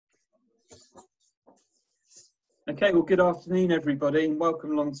Okay, well, good afternoon, everybody, and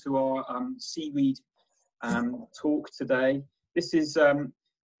welcome along to our seaweed talk today. This was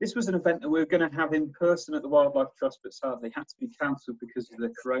an event that we were going to have in person at the Wildlife Trust, but sadly had to be cancelled because of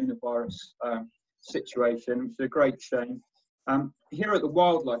the coronavirus situation, which is a great shame. Here at the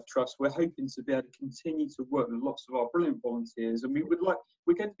Wildlife Trust, we're hoping to be able to continue to work with lots of our brilliant volunteers, and we're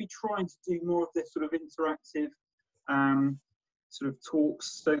going to be trying to do more of this sort of interactive sort of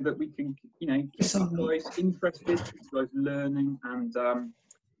talks so that we can, keep you guys interested, keep you guys learning, and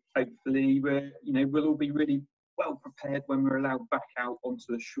hopefully we'll all be really well prepared when we're allowed back out onto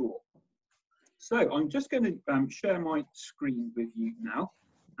the shore. So I'm just going to share my screen with you now,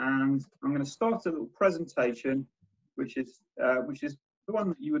 and I'm going to start a little presentation, which is the one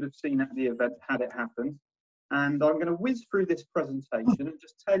that you would have seen at the event had it happened. And I'm going to whiz through this presentation and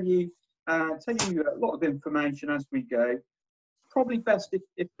just tell you a lot of information as we go. Probably best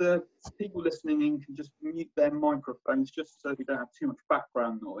if the people listening in can just mute their microphones, just so we don't have too much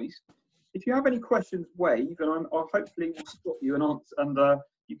background noise. If you have any questions, wave, and I'll hopefully will stop you and answer, and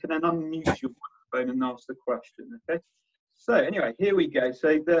you can then unmute your microphone and ask the question. Okay. So anyway, here we go.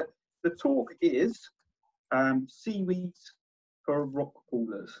 So the talk is seaweeds for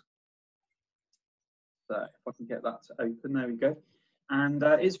rockpoolers. So if I can get that to open, there we go. And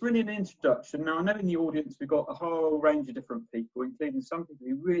it's really an introduction. Now, I know in the audience we've got a whole range of different people, including some people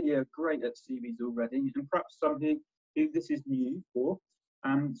who really are great at seaweeds already, and perhaps some who this is new for.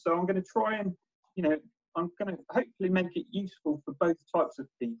 So I'm going to try and, I'm going to hopefully make it useful for both types of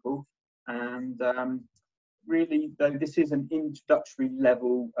people. And really, though, this is an introductory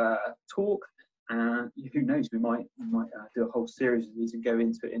level talk. Who knows, we might do a whole series of these and go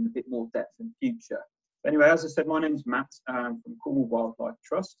into it in a bit more depth in the future. Anyway, as I said, my name's Matt from Cornwall Wildlife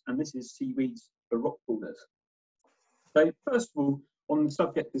Trust, and this is Seaweeds for Rockpoolers. So first of all, on the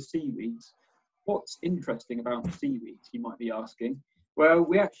subject of seaweeds, what's interesting about seaweeds, you might be asking? Well,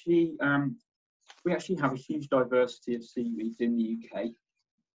 we actually have a huge diversity of seaweeds in the UK.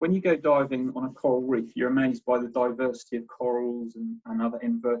 When you go diving on a coral reef, you're amazed by the diversity of corals and other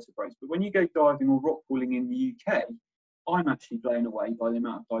invertebrates. But when you go diving or rock pooling in the UK, I'm actually blown away by the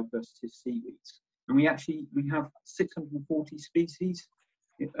amount of diversity of seaweeds. And we have 640 species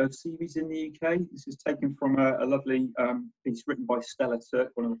of seaweeds in the UK. This is taken from a lovely piece written by Stella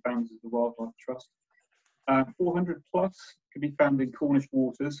Turk, one of the founders of the Wildlife Trust. 400 plus can be found in Cornish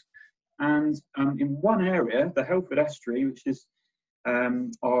waters. And in one area, the Helford Estuary, which is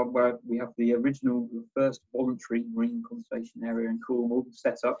where we have the first voluntary marine conservation area in Cornwall,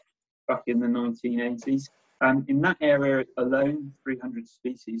 set up back in the 1980s. In that area alone, 300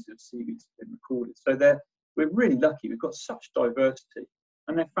 species of seaweeds have been recorded. So we're really lucky. We've got such diversity,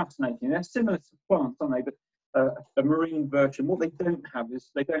 and they're fascinating. They're similar to plants, aren't they? But a marine version. What they don't have is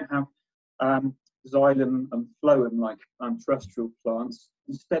they don't have xylem and phloem like terrestrial plants.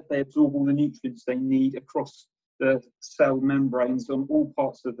 Instead, they absorb all the nutrients they need across the cell membranes on all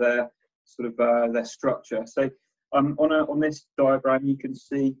parts of their their structure. So on this diagram, you can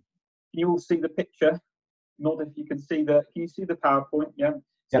see. Can you all see the picture? Not if you can see can you see the PowerPoint? Yeah.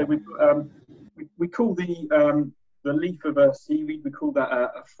 So we call the leaf of a seaweed, we call that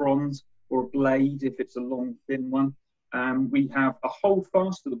a frond or a blade if it's a long thin one. We have a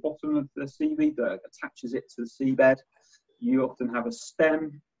holdfast at the bottom of the seaweed that attaches it to the seabed. You often have a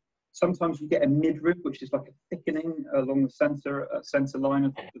stem. Sometimes you get a midrib, which is like a thickening along the center line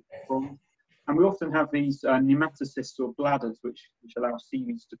of the frond. And we often have these nematocysts or bladders, which allow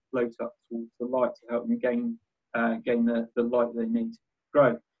seaweeds to float up towards the light to help them gain the light they need to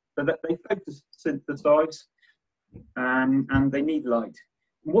grow. So that they photosynthesize and they need light.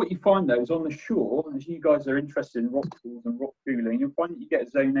 And what you find though is on the shore, as you guys are interested in rock pools and rock pooling, you'll find that you get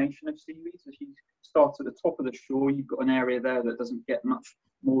a zonation of seaweeds. As you start at the top of the shore, you've got an area there that doesn't get much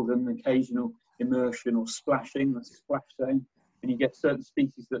more than occasional immersion or splashing, that's a splash zone. And you get certain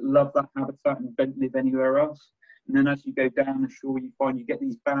species that love that habitat and don't live anywhere else. And then as you go down the shore, you get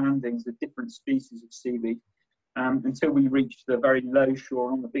these bandings of different species of seaweed until we reach the very low shore.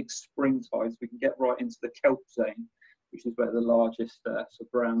 And on the big spring tides, we can get right into the kelp zone, which is where the largest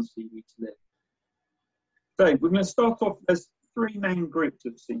brown seaweeds live. So we're going to start off. There's three main groups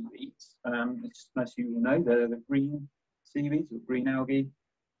of seaweeds. As you all know, they're the green seaweeds or green algae,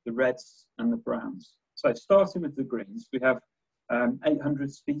 the reds and the browns. So starting with the greens, we have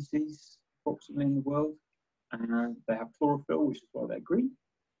 800 species approximately in the world, and they have chlorophyll, which is why they're green.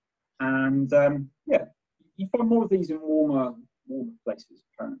 And you find more of these in warmer places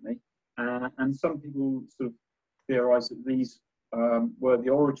apparently. And some people sort of theorize that these were the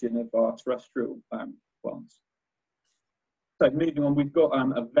origin of our terrestrial plants. So moving on, we've got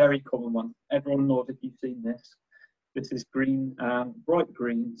a very common one. Everyone nod if you've seen this. This is green, bright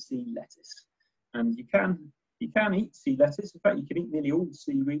green sea lettuce, and you can eat sea lettuce. In fact, you can eat nearly all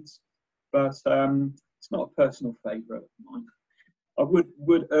seaweeds, but it's not a personal favourite of mine. I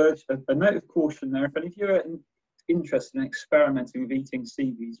would urge a note of caution there. If any of you are interested in experimenting with eating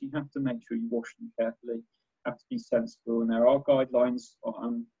seaweeds, you have to make sure you wash them carefully. Have to be sensible, and there are guidelines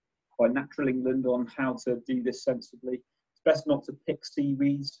by Natural England on how to do this sensibly. It's best not to pick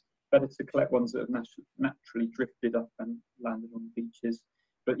seaweeds. Better to collect ones that have naturally drifted up and landed on the beaches.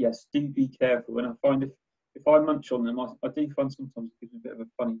 But yes, do be careful. And I find if I munch on them, I do find sometimes it gives me a bit of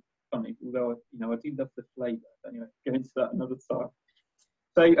a funny. Although I do love the flavour. Anyway, get into that another time.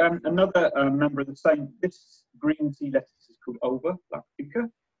 So another member of the same, this green sea lettuce is called Ulva, black puka,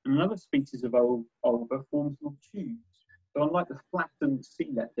 and another species of Ulva forms little tubes. So unlike the flattened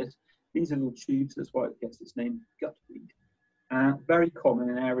sea lettuce, these are little tubes. That's why it gets its name, gutweed. Very common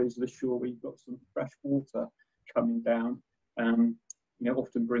in areas of the shore where you've got some fresh water coming down,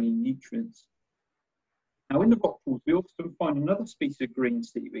 often bringing nutrients. Now in the rock pools, we often find another species of green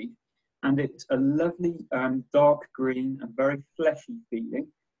seaweed, and it's a lovely dark green and very fleshy feeling.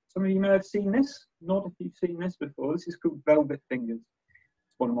 Some of you may have seen this. Not if you've seen this before. This is called velvet fingers.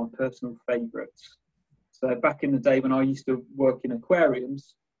 It's one of my personal favourites. So back in the day when I used to work in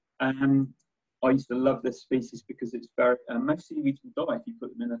aquariums, I used to love this species because it's very, most seaweeds will die if you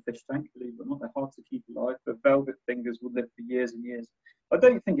put them in a fish tank, believe it or not. They're hard to keep alive, but velvet fingers will live for years and years. I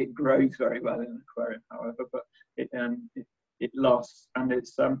don't think it grows very well in an aquarium, however, but it lasts. And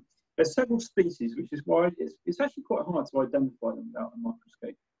there's several species, which is why it's actually quite hard to identify them without a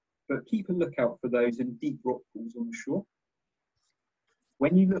microscope. But keep a lookout for those in deep rock pools on the shore.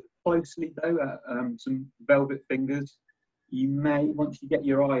 When you look closely, though, at some velvet fingers, you may, once you get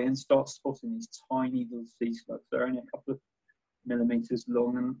your eye in, start spotting these tiny little sea slugs. They're only a couple of millimetres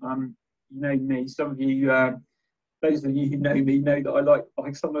long. And you know me, some of you, those of you who know me know that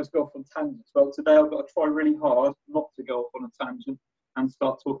I sometimes go off on tangents. Well, today I've got to try really hard not to go off on a tangent and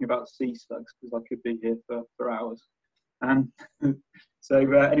start talking about sea slugs, because I could be here for hours. So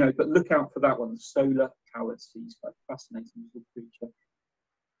anyway, but look out for that one, the solar-powered sea slug, fascinating little creature.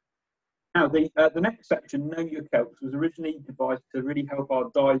 Now, the next section, Know Your Kelps, was originally devised to really help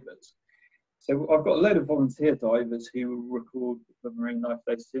our divers. So I've got a load of volunteer divers who will record the marine life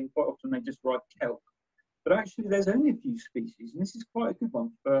they see. Quite often they just write kelp. But actually there's only a few species, and this is quite a good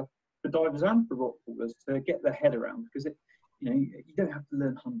one for divers and for rock poolers to get their head around, because you don't have to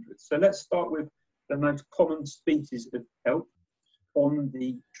learn hundreds. So let's start with the most common species of kelp on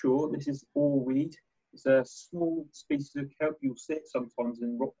the shore. This is oarweed. It's a small species of kelp. You'll see it sometimes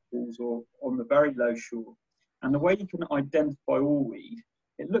in rock pools or on the very low shore. And the way you can identify oarweed,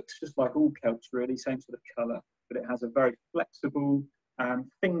 it looks just like all kelps really, same sort of colour, but it has a very flexible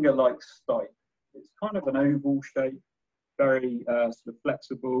finger-like stipe. It's kind of an oval shape, very sort of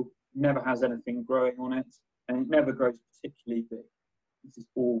flexible, never has anything growing on it, and it never grows particularly big. This is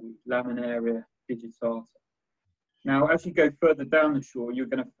oarweed, Laminaria digitata. Now, as you go further down the shore, you're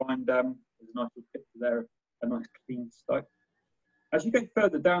going to find, there's a nice little picture there, a nice clean stipe. As you go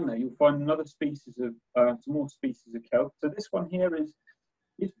further down there, you'll find another species of, some more species of kelp. So this one here is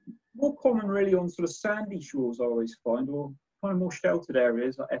more common really on sort of sandy shores, I always find, or kind of more sheltered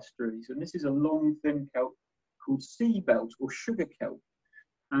areas like estuaries. And this is a long, thin kelp called sea belt or sugar kelp.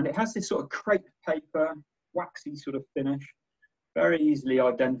 And it has this sort of crepe paper, waxy sort of finish, very easily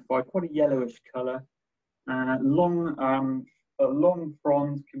identified, quite a yellowish colour. A long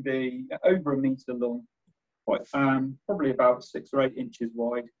frond, can be over 1 metre long, quite probably about 6 or 8 inches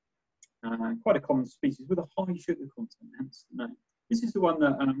wide. Quite a common species with a high sugar content, hence the name. This is the one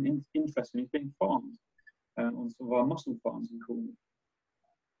that, interestingly, is being farmed on some of our mussel farms in Cornwall.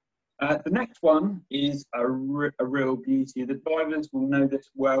 The next one is a real beauty. The divers will know this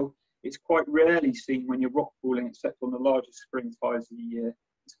well. It's quite rarely seen when you're rock pooling, except on the largest spring tides of the year.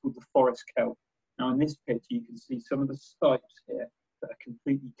 It's called the forest kelp. Now, in this picture, you can see some of the stipes here that are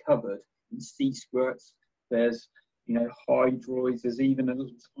completely covered in sea squirts. There's, hydroids. There's even a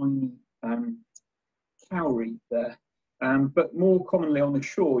little tiny cowrie there. But more commonly on the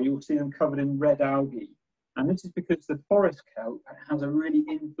shore, you'll see them covered in red algae. And this is because the forest kelp has a really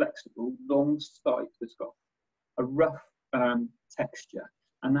inflexible, long stipe that's got a rough texture.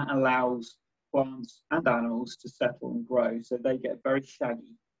 And that allows plants and animals to settle and grow. So they get very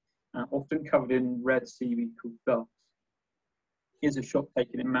shaggy. Often covered in red seaweed called dulse. Here's a shot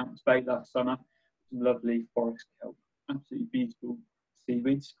taken in Mounts Bay last summer. Some lovely forest kelp, absolutely beautiful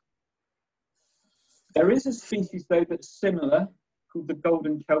seaweeds. There is a species though that's similar, called the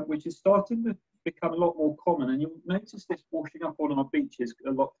golden kelp, which is starting to become a lot more common, and you'll notice this washing up on our beaches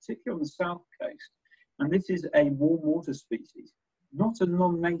a lot, particularly on the south coast. And this is a warm water species, not a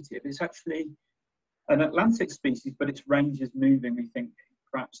non-native. It's actually an Atlantic species, but its range is moving, we think,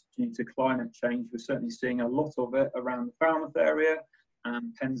 perhaps due to climate change. We're certainly seeing a lot of it around the Falmouth area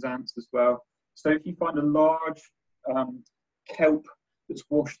and Penzance as well. So if you find a large kelp that's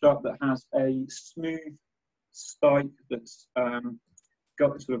washed up that has a smooth stipe that's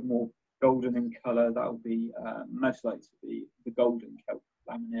got sort of more golden in colour, that will be most likely to be the golden kelp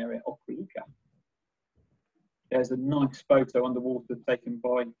laminaria ochraluca. There's a nice photo underwater taken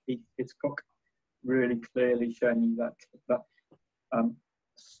by Keith Hiscock, really clearly showing you that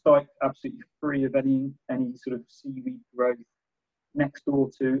stipe absolutely free of any sort of seaweed growth, next door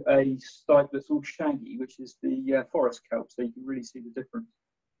to a stipe that's all shaggy, which is the forest kelp, so you can really see the difference.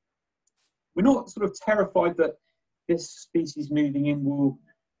 We're not sort of terrified that this species moving in will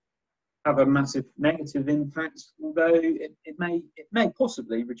have a massive negative impact, although it may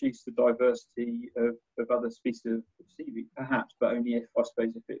possibly reduce the diversity of other species of seaweed, perhaps, but only if, I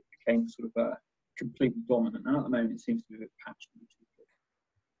suppose, if it became sort of a completely dominant. And at the moment, it seems to be a bit patchy.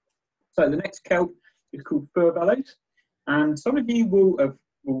 So the next kelp is called fur bellows, and some of you will have,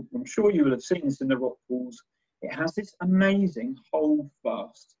 I'm sure you will have seen this in the rock pools. It has this amazing hold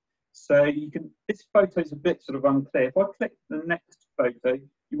fast. So you can, this photo is a bit sort of unclear. If I click the next photo,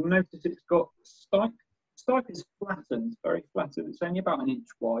 you will notice it's got stipe. Stipe is flattened, very flattened. It's only about 1 inch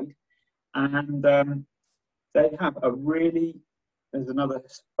wide, and they have a really, there's another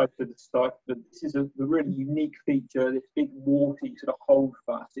photo of the stipe, but this is a really unique feature, this big warty sort of hold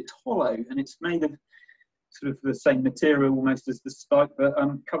fast. It's hollow and it's made of sort of the same material almost as the stipe, but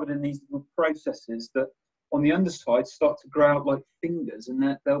covered in these little processes that on the underside start to grow out like fingers,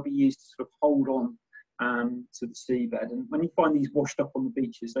 and they'll be used to sort of hold on to the seabed. And when you find these washed up on the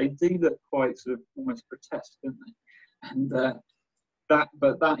beaches, they do look quite sort of almost grotesque, don't they? And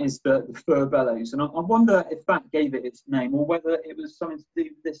that is the fur bellows. And I wonder if that gave it its name, or whether it was something to do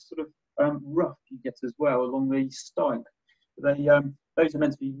with this sort of ruff you get as well along the stipe. Those are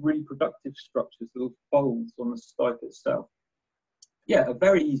meant to be reproductive structures, little folds on the stipe itself. Yeah, a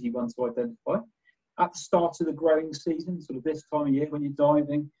very easy one to identify. At the start of the growing season, sort of this time of year when you're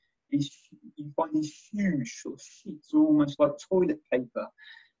diving, you find these huge sort of sheets, almost like toilet paper,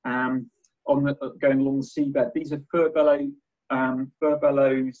 going along the seabed. These are fur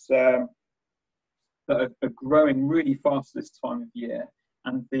bellows that are growing really fast this time of year,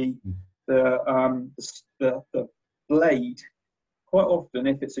 and the blade, quite often,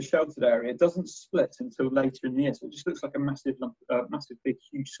 if it's a sheltered area, it doesn't split until later in the year, so it just looks like a massive big,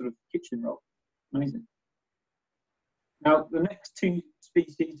 huge sort of kitchen roll. Amazing. Now, the next two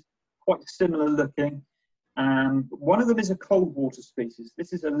species, quite similar looking. One of them is a cold water species.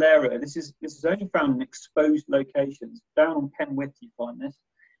 This is a Lera. This is only found in exposed locations. Down on Penwith you find this,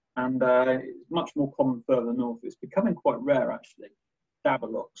 and it's much more common further north. It's becoming quite rare actually.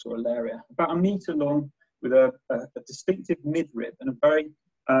 Dabbalox or Alaria, about 1 metre long, with a distinctive midrib and a very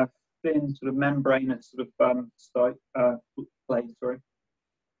thin sort of membranous sort of blade. Sorry.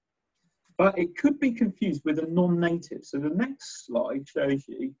 But it could be confused with a non-native. So the next slide shows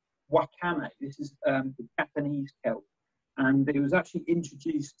you wakame. This is the Japanese kelp, and it was actually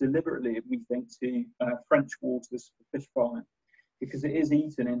introduced deliberately, we think, to French waters for fish farming, because it is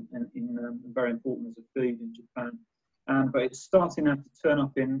eaten in very important as a food in Japan. But it's starting now to turn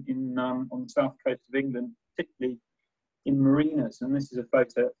up on the south coast of England, particularly in marinas. And this is a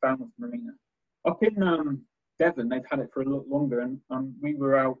photo at Falmouth Marina. Up in Devon, they've had it for a lot longer, and we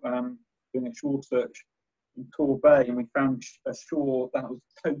were out doing a shore search in Tor Bay, and we found a shore that was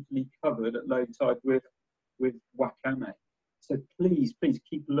totally covered at low tide with wakame. So please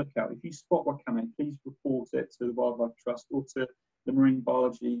keep a lookout. If you spot wakame, please report it to the Wildlife Trust or to the Marine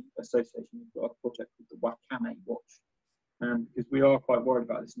Biology Association. We've got a project called the Wakame Watch, because we are quite worried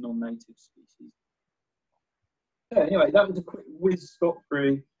about this non-native species. So anyway, that was a quick whiz stop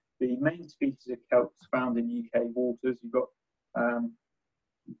through the main species of kelps found in UK waters.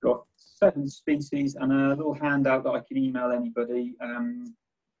 You've got 7 species and a little handout that I can email anybody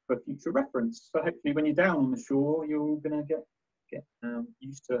for future reference. So hopefully when you're down on the shore, you're going to get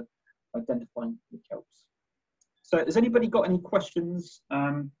used to identifying the kelps. So has anybody got any questions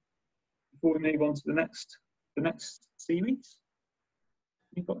before we move on to the next seaweeds?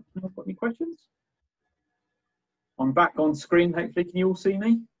 Anyone got any questions? I'm back on screen. Hopefully, can you all see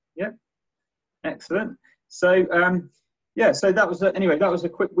me? Yeah, excellent. So yeah, so that was anyway. That was a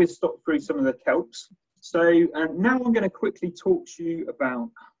quick whiz stop through some of the kelps. So now I'm going to quickly talk to you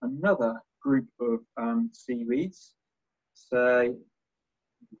about another group of seaweeds. So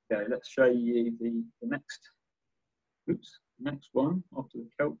okay, let's show you the next. Oops, next one after the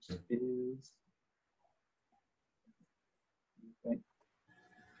kelps is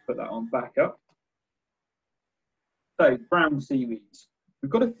that on back up. So brown seaweeds.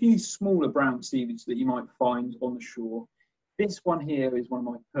 We've got a few smaller brown seaweeds that you might find on the shore. This one here is one of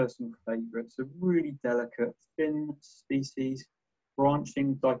my personal favourites, a really delicate, thin species,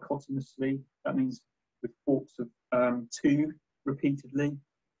 branching dichotomously. That means with forks of 2 repeatedly.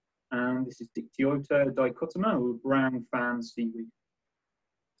 And this is Dictyota dichotoma, or brown fan seaweed.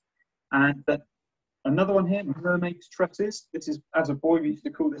 And another one here, mermaid's tresses. This is, as a boy, we used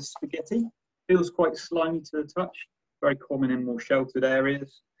to call this spaghetti. Feels quite slimy to the touch, very common in more sheltered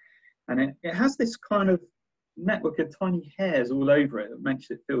areas. And it has this kind of network of tiny hairs all over it that makes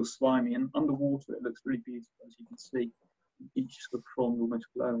it feel slimy, and underwater it looks really beautiful, as you can see, each sort of frond almost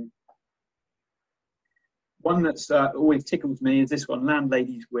glowing. One that's always tickles me is this one,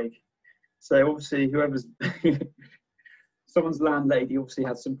 landlady's wig. So obviously whoever's someone's landlady obviously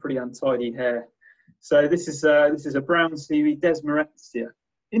has some pretty untidy hair. So this is a brown seaweed, Desmoretzia.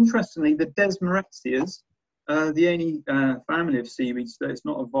 Interestingly, the Desmoretzias are the only family of seaweeds that it's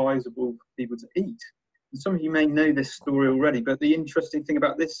not advisable for people to eat. Some of you may know this story already, but the interesting thing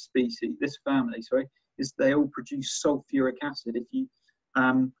about this species, this family, sorry, is they all produce sulfuric acid. If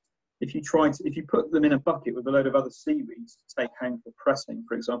you put them in a bucket with a load of other seaweeds to take home for pressing,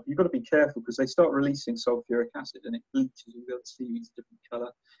 for example, you've got to be careful because they start releasing sulfuric acid and it bleaches all the other seaweeds a different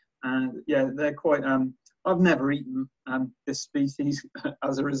colour. And yeah, they're quite. I've never eaten this species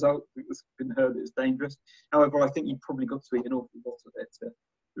as a result. It's been heard that it's dangerous. However, I think you've probably got to eat an awful lot of it to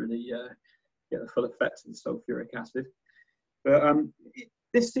really get the full effects of the sulfuric acid. But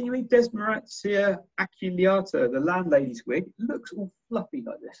this seaweed, Desmoretzia aculeata, the landlady's wig, looks all fluffy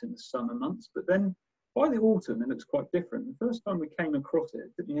like this in the summer months, but then by the autumn it looks quite different. The first time we came across it,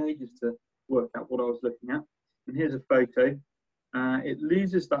 it took me ages to work out what I was looking at. And here's a photo. It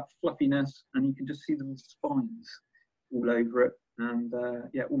loses that fluffiness, and you can just see the little spines all over it. And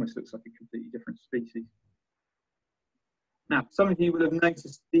yeah, it almost looks like a completely different species. Now, some of you will have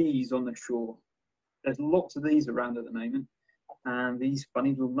noticed these on the shore. There's lots of these around at the moment, and these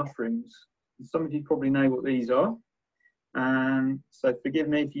funny little mushrooms. And some of you probably know what these are. So forgive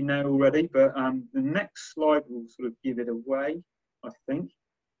me if you know already, but the next slide will sort of give it away, I think.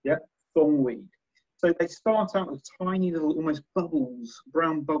 Yeah, thongweed. So they start out with tiny little, almost bubbles,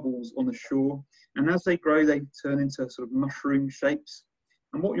 brown bubbles on the shore. And as they grow, they turn into sort of mushroom shapes.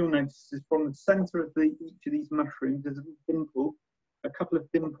 And what you'll notice is from the centre of each of these mushrooms, there's a dimple, a couple of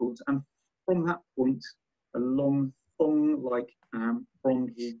dimples. And from that point, a long thong-like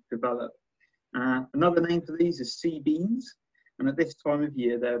frond will develop. Another name for these is sea beans. And at this time of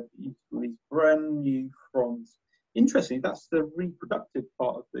year, they're beautiful, these brand new fronds. Interestingly, that's the reproductive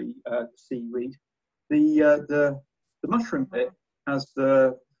part of the seaweed. The mushroom bit has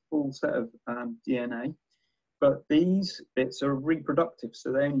the full set of DNA, but these bits are reproductive,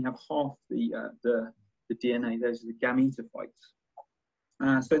 so they only have half the DNA. Those are the gametophytes.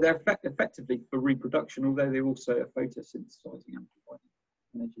 So they're effectively for reproduction, although they also are photosynthesizing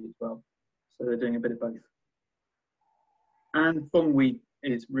energy as well. So they're doing a bit of both. And thongweed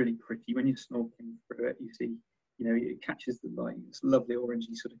is really pretty. When you're snorkeling through it, you see, you know, it catches the light. It's lovely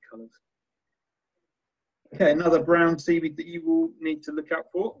orangey sort of colours. Okay, another brown seaweed that you will need to look out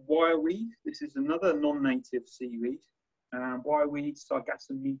for, wireweed. This is another non-native seaweed. Wireweed,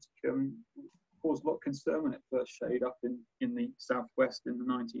 Sargassum muticum, caused a lot of concern when it first showed up in the southwest in the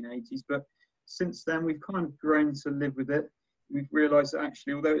 1980s. But since then, we've kind of grown to live with it. We've realised that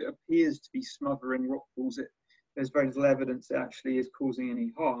actually, although it appears to be smothering rock pools, there's very little evidence it actually is causing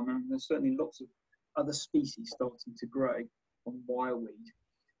any harm. And there's certainly lots of other species starting to grow on wireweed.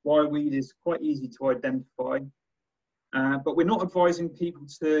 Wireweed is quite easy to identify, but we're not advising people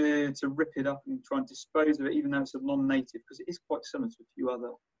to rip it up and try and dispose of it, even though it's a non-native, because it is quite similar to a few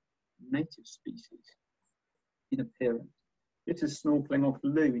other native species in appearance. This is snorkeling off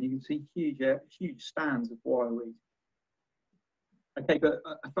Loo, and you can see huge stands of wireweed. Okay, but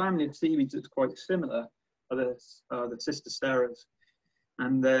a family of seaweeds that's quite similar are the Cistoceras.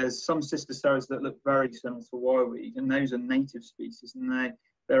 And there's some Cistoceras that look very similar to wireweed, and those are native species, and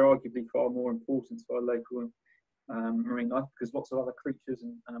they're arguably far more important to our local marine life because lots of other creatures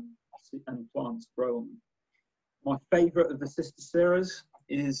and plants grow on them. My favourite of the Cistoceras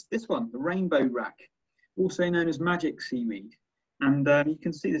is this one, the rainbow rack, also known as magic seaweed. And you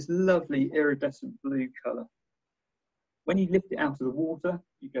can see this lovely iridescent blue colour. When you lift it out of the water,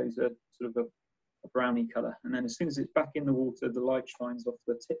 it goes a sort of a brownie colour. And then as soon as it's back in the water, the light shines off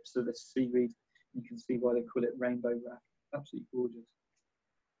the tips of this seaweed. You can see why they call it rainbow rack. Absolutely gorgeous.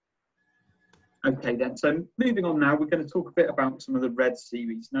 Okay then, so moving on now, we're going to talk a bit about some of the red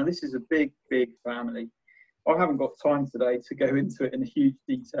seaweeds. Now this is a big family. I haven't got time today to go into it in huge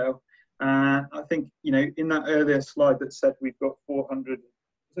detail. I think, you know, in that earlier slide that said we've got 300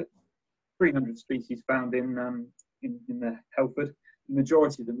 species found in the Helford, the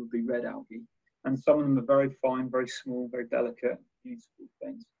majority of them would be red algae, and some of them are very fine, very small, very delicate, beautiful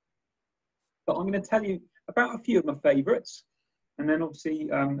things. But I'm going to tell you about a few of my favourites, and then obviously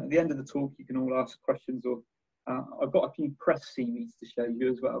at the end of the talk you can all ask questions, or I've got a few pressed seaweeds to show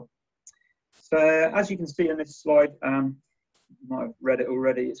you as well. So as you can see on this slide, you might have read it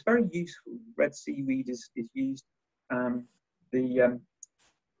already, it's very useful. Red seaweed is used in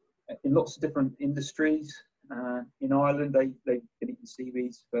lots of different industries. In Ireland, they've been eating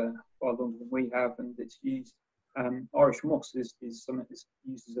seaweeds for far longer than we have, and it's used. Irish moss is something that's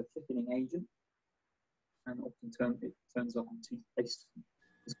used as a thickening agent, and often it turns up in toothpaste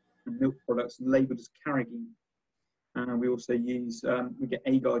and milk products and labelled as carrageen. We also use, we get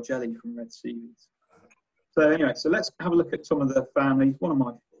agar jelly from red seaweeds. So anyway, so let's have a look at some of the families. One of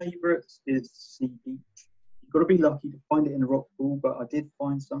my favourites is sea beach. You've got to be lucky to find it in a rock pool, but I did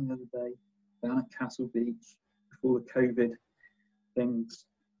find some the other day down at Castle Beach before the COVID things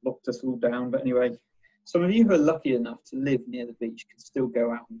locked us all down. But anyway, some of you who are lucky enough to live near the beach can still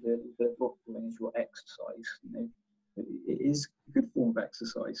go out and do the rock pooling as your exercise. You know, it is a good form of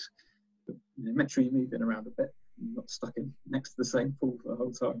exercise. But, you know, make sure you're moving around a bit. You're not stuck next to the same pool for the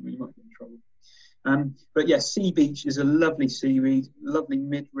whole time, you might get in trouble. But yes, sea beach is a lovely seaweed, lovely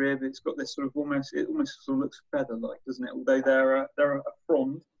mid-rib. It's got this sort of it almost sort of looks feather-like, doesn't it? Although they're a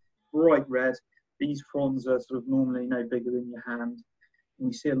frond, bright red. These fronds are sort of normally no bigger than your hand, and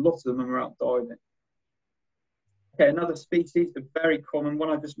we see a lot of them when we're out diving. Okay, another species, a very common one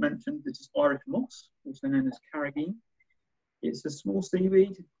I just mentioned. This is Irish moss, also known as carrageen. It's a small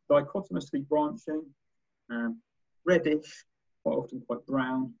seaweed, dichotomously branching, reddish, quite often quite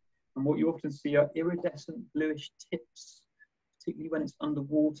brown. And what you often see are iridescent bluish tips, particularly when it's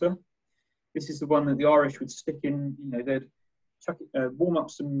underwater. This is the one that the Irish would stick in, you know, they'd chuck it, warm up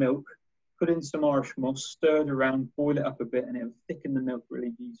some milk, put in some Irish moss, stir it around, boil it up a bit, and it would thicken the milk really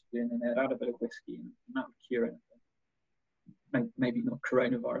beautifully, and then they'd add a bit of whiskey in, and that would cure anything. Maybe not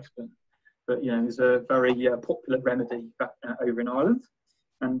coronavirus, but you know, it's a very popular remedy back over in Ireland.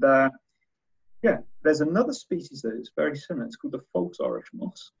 And yeah, there's another species that is very similar. It's called the false Irish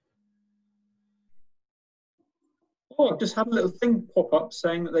moss. Oh, I've just had a little thing pop up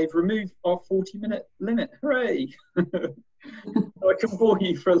saying that they've removed our 40-minute limit. Hooray! I can bore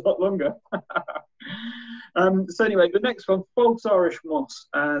you for a lot longer. So anyway, the next one, false Irish moss.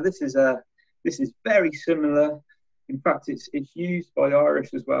 This is very similar. In fact, it's used by the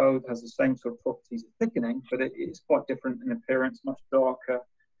Irish as well. It has the same sort of properties of thickening, but it's quite different in appearance, much darker.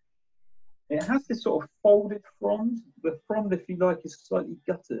 It has this sort of folded frond. The frond, if you like, is slightly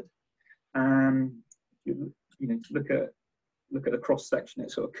gutted. You know, look at the cross section.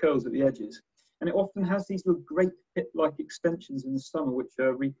 It sort of curls at the edges, and it often has these little grape pit-like extensions in the summer, which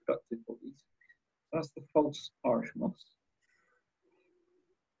are reproductive bodies. That's the false Irish moss.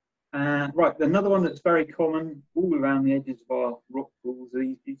 Right, another one that's very common all around the edges of our rock pools are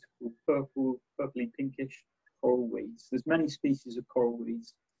these beautiful purpley pinkish coral weeds. There's many species of coral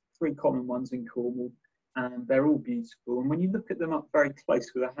weeds, 3 common ones in Cornwall, and they're all beautiful. And when you look at them up very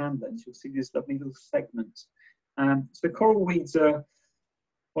close with a hand lens, you'll see these lovely little segments. So coral weeds are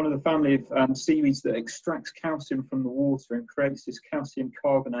one of the family of seaweeds that extracts calcium from the water and creates this calcium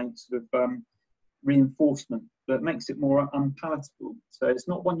carbonate sort of reinforcement that makes it more unpalatable. So it's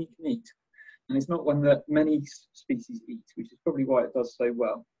not one you can eat, and it's not one that many species eat, which is probably why it does so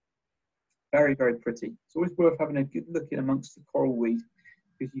well. Very, very pretty. It's always worth having a good look in amongst the coral weed,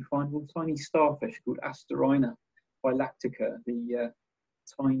 because you find little tiny starfish called Asterina bilactica, the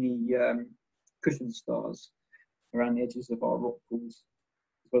tiny cushion stars around the edges of our rock pools,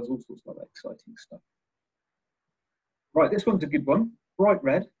 as well as all sorts of other exciting stuff. Right, this one's a good one. Bright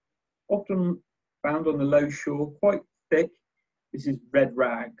red, often found on the low shore, quite thick. This is red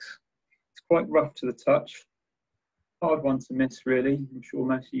rags. It's quite rough to the touch. Hard one to miss, really. I'm sure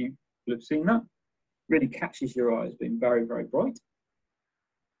most of you will have seen that. Really catches your eye as being very, very bright.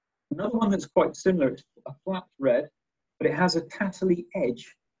 Another one that's quite similar, it's a flat red, but it has a tassely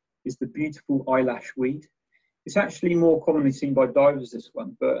edge, is the beautiful eyelash weed. It's actually more commonly seen by divers, this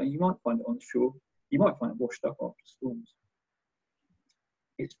one, but you might find it on shore. You might find it washed up after storms.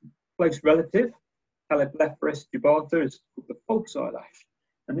 Its close relative, Caleblepharis jubata, is called the false eyelash,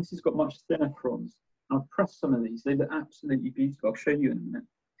 and this has got much thinner fronds. I've pressed some of these. They look absolutely beautiful. I'll show you in a minute.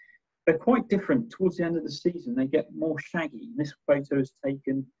 They're quite different. Towards the end of the season, they get more shaggy. This photo is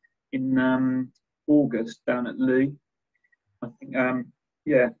taken in August down at Loo. I think,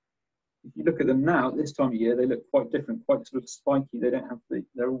 yeah, if you look at them now, at this time of year, they look quite different, quite sort of spiky. They don't have the,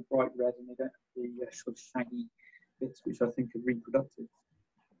 they're all bright red and they don't have the sort of shaggy bits, which I think are reproductive.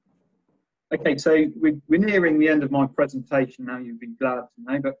 Okay, so we're nearing the end of my presentation now, you'll be glad to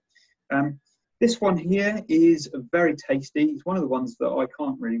know, but this one here is very tasty. It's one of the ones that I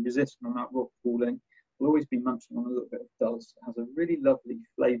can't really resist when I'm out rock pooling. I'll always be munching on a little bit of dulse. It has a really lovely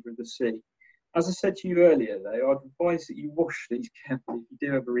flavour of the sea. As I said to you earlier, though, I'd advise that you wash these carefully if you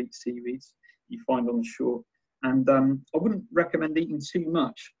do ever eat seaweeds you find on the shore. And I wouldn't recommend eating too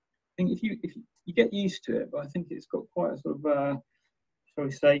much. I think if you get used to it, but I think it's got quite a sort of, shall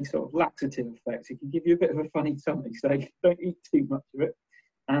we say, sort of laxative effect. It can give you a bit of a funny tummy, so don't eat too much of it.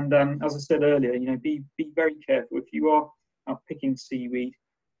 And as I said earlier, you know, be very careful. If you are out picking seaweed,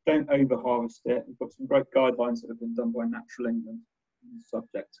 don't over-harvest it. We've got some great guidelines that have been done by Natural England on the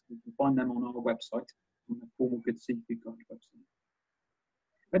subject. You can find them on our website, on the Cornwall Good Seafood Guide website.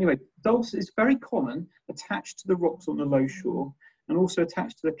 Anyway, dulse is very common attached to the rocks on the low shore and also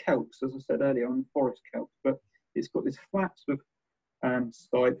attached to the kelps, as I said earlier, on the forest kelps. But it's got this flat sort of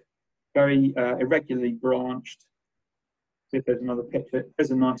stipe, very irregularly branched. See if there's another picture.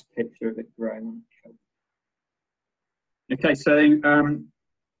 There's a nice picture of it growing on the kelp. Okay, so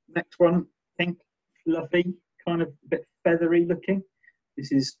next one, pink, fluffy, kind of a bit feathery looking.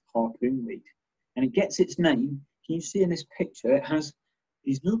 This is harpoon weed, and it gets its name. Can you see in this picture? It has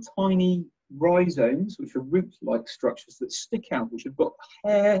these little tiny rhizomes, which are root-like structures that stick out, which have got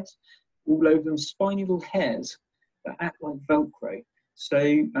hairs all over them, spiny little hairs that act like Velcro.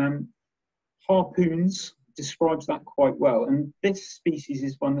 So harpoons describes that quite well. And this species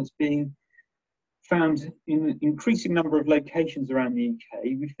is one that's being found in an increasing number of locations around the UK.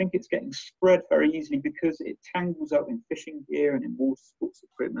 We think it's getting spread very easily because it tangles up in fishing gear and in water sports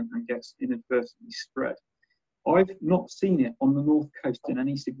equipment and gets inadvertently spread. I've not seen it on the north coast in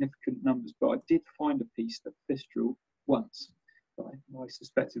any significant numbers, but I did find a piece of fistral once that I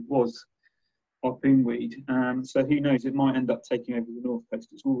suspected was harpoon weed. So who knows, it might end up taking over the north coast.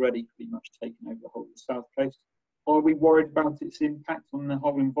 It's already pretty much taken over the whole of the south coast. Are we worried about its impact on the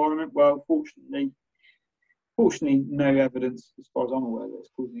whole environment? Well, fortunately, no evidence, as far as I'm aware, that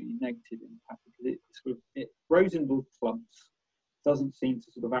it's causing any negative impact, because it grows in little clumps, doesn't seem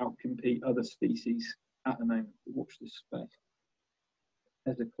to sort of outcompete other species at the moment. Watch this space.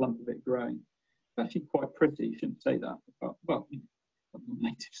 There's a clump of it growing. It's actually quite pretty. You shouldn't say that about, well, you know,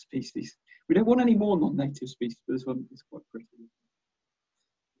 non-native species. We don't want any more non-native species, but this one is quite pretty.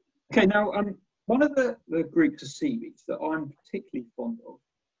 Okay, now one of the groups of seaweeds that I'm particularly fond of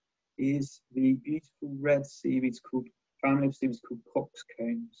is the beautiful red seaweeds called, family of seaweeds called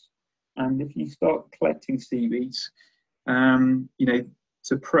coxcombs. And if you start collecting seaweeds, you know,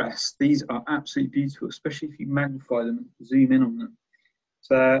 to press, these are absolutely beautiful, especially if you magnify them and zoom in on them.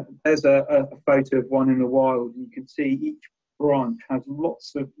 So there's a photo of one in the wild, and you can see each branch has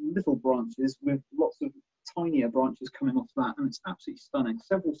lots of little branches with lots of tinier branches coming off that, and it's absolutely stunning.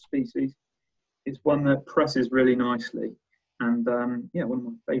 Several species. It's one that presses really nicely, and yeah, one of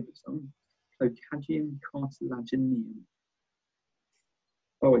my favourites, Clocagium cartilagineum.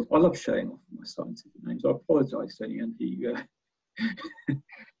 Always, I love showing off my scientific names. I apologise to anyone who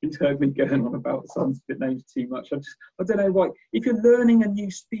who's heard me going on about scientific names too much. I don't know why. If you're learning a new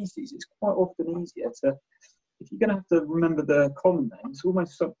species, it's quite often easier to, if you're going to have to remember the common names, it's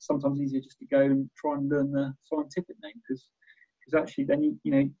almost sometimes easier just to go and try and learn the scientific name, because actually then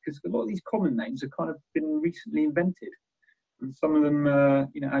you know, because a lot of these common names have kind of been recently invented, and some of them,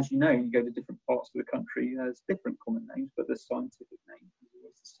 you know, as you know, you go to different parts of the country, there's different common names, but the scientific name is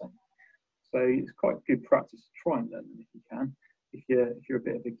always the same. So it's quite good practice to try and learn them if you can. If you're a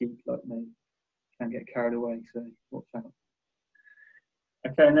bit of a geek like me, you can get carried away, so watch out.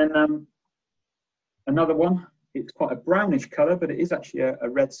 Okay, and then another one, it's quite a brownish colour, but it is actually a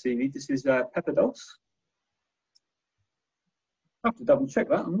red seaweed. This is pepper dulse. I have to double check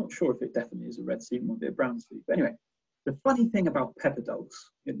that. I'm not sure if it definitely is a red seaweed, it might be a brown seaweed. But anyway, the funny thing about pepper dulse,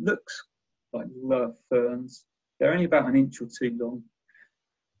 it looks like love ferns. They're only about 1 inch or 2 long.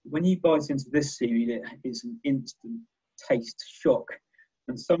 When you bite into this seaweed, it is an instant taste shock.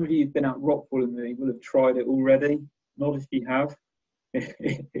 And some of you who've been out rock pooling with me will have tried it already. Not if you have.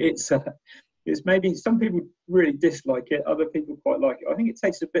 It's maybe, some people really dislike it, other people quite like it. I think it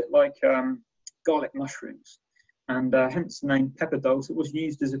tastes a bit like garlic mushrooms, and hence the name pepper dulse. It was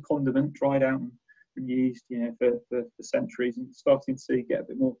used as a condiment, dried out and used, you know, for centuries, and starting to get a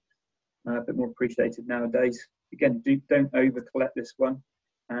bit more appreciated nowadays. Again, don't over collect this one.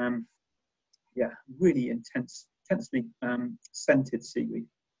 Yeah, really intensely scented seaweed.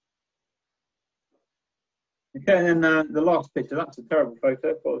 Okay, and then the last picture, that's a terrible photo,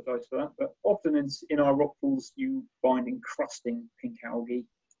 apologise for that, but often in our rock pools you find encrusting pink algae.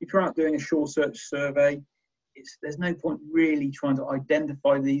 If you're out doing a shore search survey, there's no point really trying to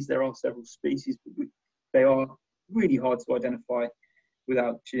identify these. There are several species, but they are really hard to identify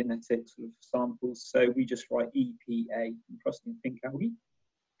without genetic sort of samples, so we just write EPA, encrusting pink algae.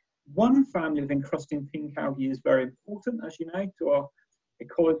 One family of encrusting pink algae is very important, as you know, to our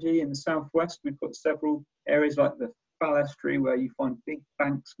ecology in the southwest. We've got several areas like the Fal Estuary where you find big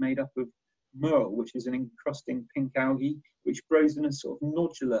banks made up of merle, which is an encrusting pink algae, which grows in a sort of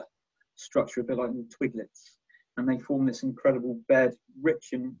nodular structure, a bit like twiglets. And they form this incredible bed, rich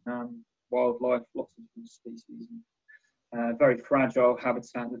in wildlife, lots of different species, and very fragile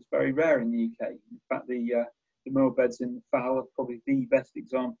habitat that's very rare in the UK. In fact, the merle beds in the Fal are probably the best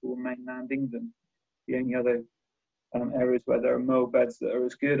example in mainland England. The only other areas where there are merle beds that are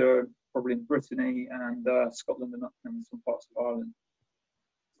as good are probably in Brittany and Scotland and some parts of Ireland.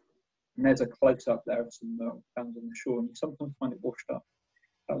 And there's a close-up there of some merle found on the shore, and you sometimes find it washed up.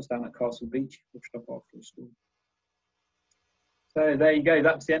 That was down at Castle Beach, washed up after a storm. So there you go,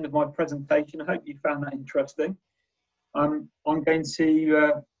 that's the end of my presentation. I hope you found that interesting. I'm going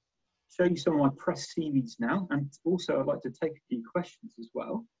to show you some of my pressed seaweeds now, and also I'd like to take a few questions as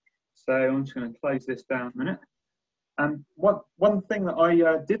well. So I'm just going to close this down a minute. One thing that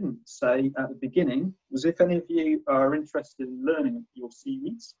I didn't say at the beginning was if any of you are interested in learning your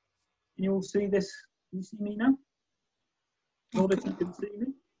seaweeds, can you all see this? Can you see me now? Nod if you can see me.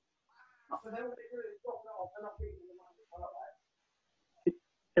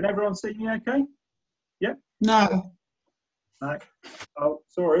 Can everyone see me okay? Yeah? No. No. Oh,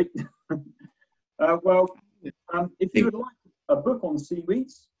 sorry. Well, if you would like a book on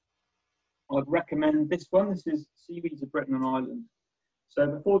seaweeds, I'd recommend this one. This is Seaweeds of Britain and Ireland. So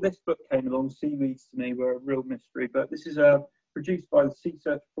before this book came along, seaweeds to me were a real mystery, but this is produced by the Sea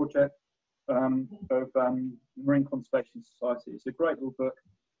Search Project of Marine Conservation Society. It's a great little book.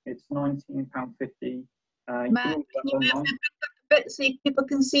 It's £19.50. Matt, can you move the book a bit so people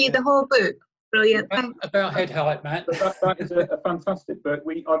can see the whole book? Brilliant. About head height, Matt. That is a fantastic book.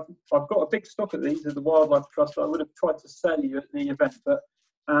 I've got a big stock of these at the Wildlife Trust. I would have tried to sell you at the event, but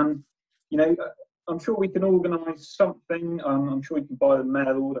you know, I'm sure we can organise something. I'm sure you can buy the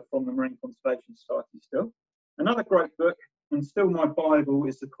mail order from the Marine Conservation Society still. Another great book, and still my Bible,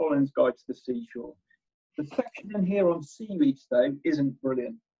 is the Collins Guide to the Seashore. The section in here on seaweeds, though, isn't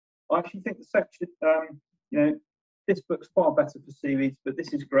brilliant. I actually think the section, you know, this book's far better for seaweeds, but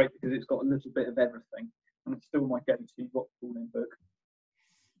this is great because it's got a little bit of everything, and it's still my go-to rock pooling book.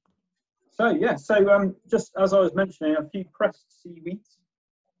 So yeah, just as I was mentioning, a few pressed seaweeds.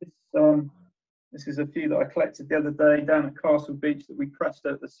 This is a few that I collected the other day down at Castle Beach that we pressed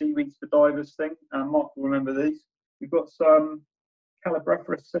at the Seaweeds for Divers thing. Mark will remember these. We've got some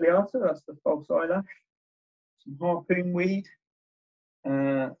Calabrephorus ciliata, that's the false eyelash, some harpoon weed,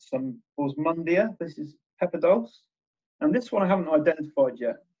 some Osmundia, this is pepper dulse, and this one I haven't identified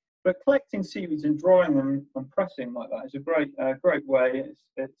yet. But collecting seaweeds and drying them and pressing like that is a great way.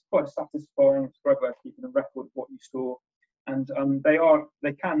 It's quite satisfying. It's a great way of keeping a record of what you store. And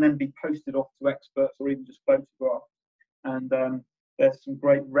they can then be posted off to experts or even just photographed. And there's some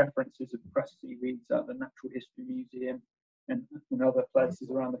great references of pressed seaweeds at the Natural History Museum and other places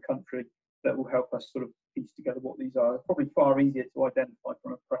around the country that will help us sort of piece together what these are. They're probably far easier to identify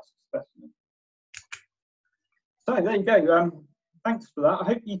from a pressed specimen. So there you go. Thanks for that. I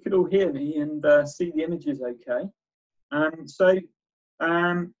hope you could all hear me and see the images okay. I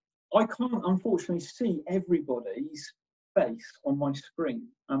can't unfortunately see everybody's face on my screen.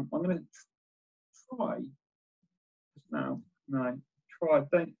 I'm going to try now. No, try.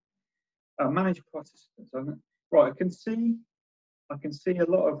 Don't manage participants. Right, I can see a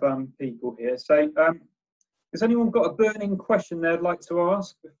lot of people here. So, has anyone got a burning question they'd like to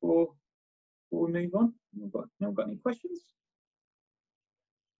ask before we move on? Anyone got any questions?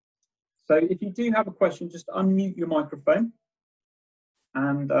 So, if you do have a question, just unmute your microphone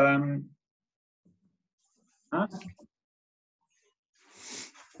and ask.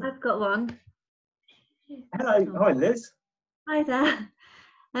 I've got one. Hello, hi Liz. Hi there.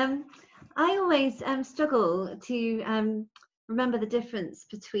 I always struggle to remember the difference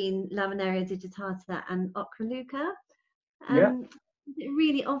between Laminaria digitata and Ochroluca. Yeah. Is it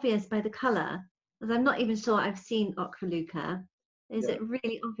really obvious by the colour? Because I'm not even sure I've seen Ochroluca. Is it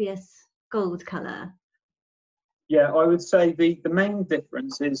really obvious gold colour? Yeah, I would say the main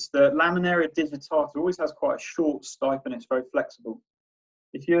difference is that Laminaria digitata always has quite a short stipe and it's very flexible.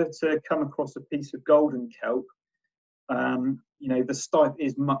 If you were to come across a piece of golden kelp, you know, the stipe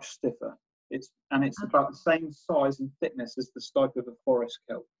is much stiffer. It's about the same size and thickness as the stipe of a forest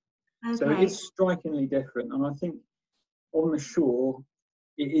kelp. So it Okay. is strikingly different, and I think on the shore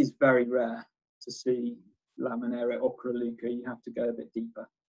it is very rare to see Laminaria ochroluca. You have to go a bit deeper.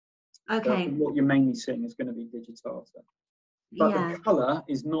 So I Okay. think what you're mainly seeing is going to be digitata. But Yeah. the colour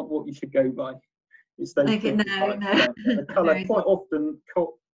is not what you should go by. It's those Okay. things No. like, No. yeah, the colour, No, quite often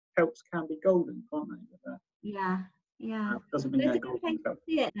kelps can be golden, can't they? But, yeah. Yeah. doesn't mean Where's they're a good golden place to kelp.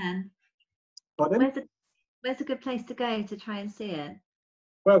 see it then? Pardon? Where's a good place to go to try and see it?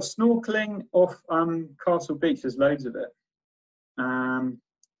 Well, snorkeling off Castle Beach, there's loads of it. And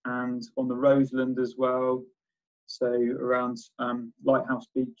on the Roseland as well. So around Lighthouse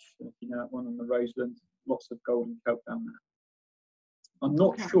Beach, if you know that one on the Roseland, lots of golden kelp down there. I'm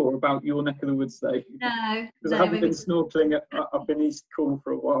not Okay. sure about your neck of the woods though, No. because I No. haven't been snorkeling up in East Cornwall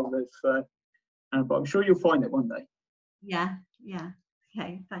for a while. But I'm sure you'll find it one day. Yeah. Yeah.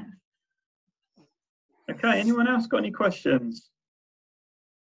 Okay. Thanks. Okay, anyone else got any questions?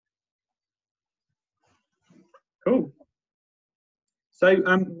 Cool. So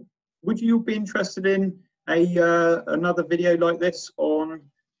would you be interested in another video like this on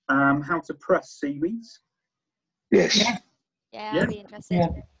how to press seaweeds? Yes. Yeah. Yeah, Yeah. I'll be interested. Yeah.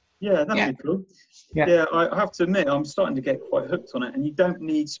 Yeah, that'd Yeah. be cool. Yeah. Yeah, I have to admit, I'm starting to get quite hooked on it, and you don't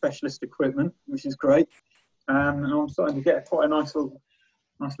need specialist equipment, which is great. And I'm starting to get quite a nice little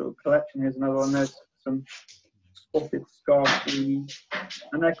collection. Here's another one. There's some spotted scarf seaweeds,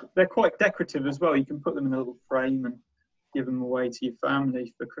 and they're quite decorative as well. You can put them in a little frame and give them away to your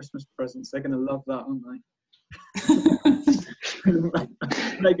family for Christmas presents. They're going to love that, aren't they?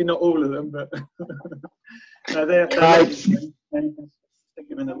 Maybe not all of them, but no, they're Right. lovely. And you can stick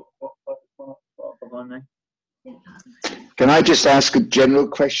them in a little pot behind me. Can I just ask a general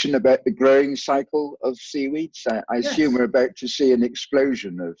question about the growing cycle of seaweeds? I assume Yes. we're about to see an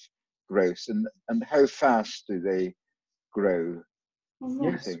explosion of growth, and how fast do they grow, do you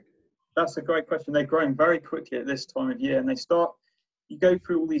Yes. think? That's a great question. They're growing very quickly at this time of year, and you go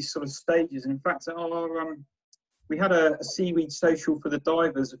through all these sort of stages. In fact, we had a seaweed social for the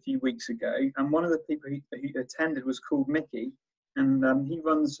divers a few weeks ago, and one of the people who attended was called Mickey, and he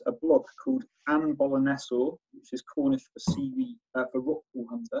runs a blog called Ann Bolognese, which is Cornish for seaweed, for rockpool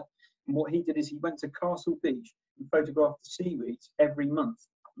hunter. And what he did is he went to Castle Beach and photographed the seaweeds every month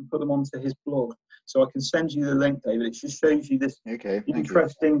and put them onto his blog. So I can send you the link, David. It just shows you this Okay, thank you.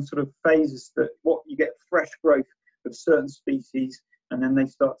 interesting sort of phases that what you get fresh growth of certain species, and then they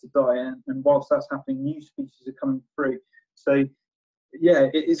start to die. And whilst that's happening, new species are coming through. So yeah,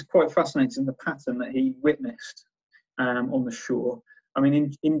 it is quite fascinating, the pattern that he witnessed on the shore. I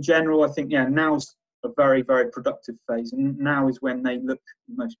mean, in general, I think, yeah, now's a very, very productive phase, and now is when they look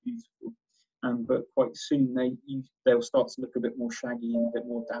most beautiful. But quite soon they'll start to look a bit more shaggy and a bit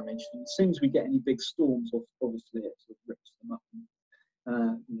more damaged. And as soon as we get any big storms, obviously it sort of rips them up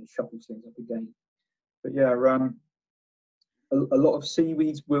and shuffles things up again. But yeah, a lot of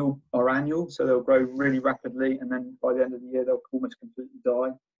seaweeds are annual, so they'll grow really rapidly, and then by the end of the year they'll almost completely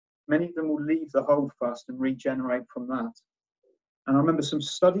die. Many of them will leave the holdfast and regenerate from that. And I remember some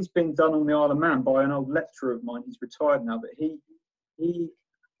studies being done on the Isle of Man by an old lecturer of mine. He's retired now, but he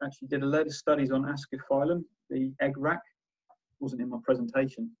actually did a load of studies on Ascophyllum, the egg rack. Wasn't in my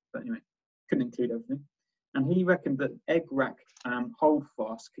presentation, but anyway, couldn't include everything. And he reckoned that egg rack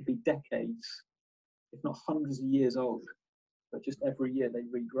holdfast could be decades, if not hundreds of years old. But just every year they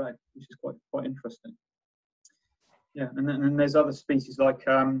regrow, which is quite interesting. Yeah, and then there's other species like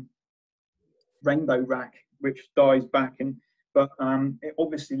rainbow rack, which dies back, but it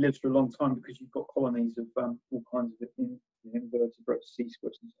obviously lives for a long time because you've got colonies of all kinds of invertebrates, sea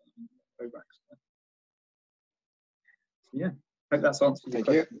squirts, and rainbow racks. So yeah, hope that's answered your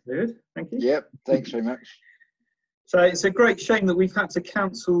question. Good, thank you. Yep, thanks very much. So it's a great shame that we've had to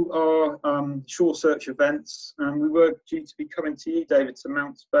cancel our shore search events. We were due to be coming to you, David, to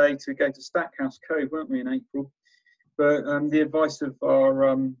Mounts Bay to go to Stackhouse Cove, weren't we, in April? But the advice of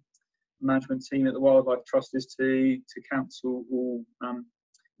our management team at the Wildlife Trust is to cancel all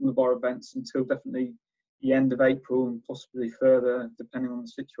of our events until definitely the end of April and possibly further, depending on the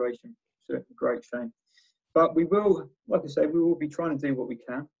situation. So it's a great shame. But we will, like I say, we will be trying to do what we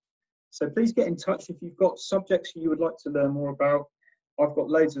can. So please get in touch if you've got subjects you would like to learn more about. I've got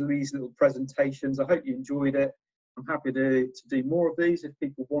loads of these little presentations. I hope you enjoyed it. I'm happy to do more of these if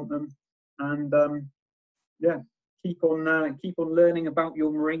people want them. And yeah, keep on learning about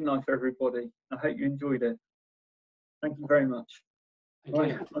your marine life, everybody. I hope you enjoyed it. Thank you very much.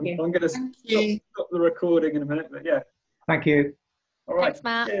 Thank you. I'm going to stop the recording in a minute, but yeah. Thank you. All right. Thanks,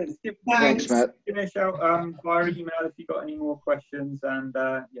 Matt. Cheers. Thanks, Matt. Give me a shout via email if you've got any more questions. And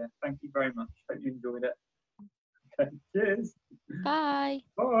yeah, thank you very much. Hope you enjoyed it. Okay. Cheers. Bye.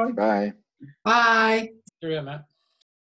 Bye. Bye. Cheerio, Matt.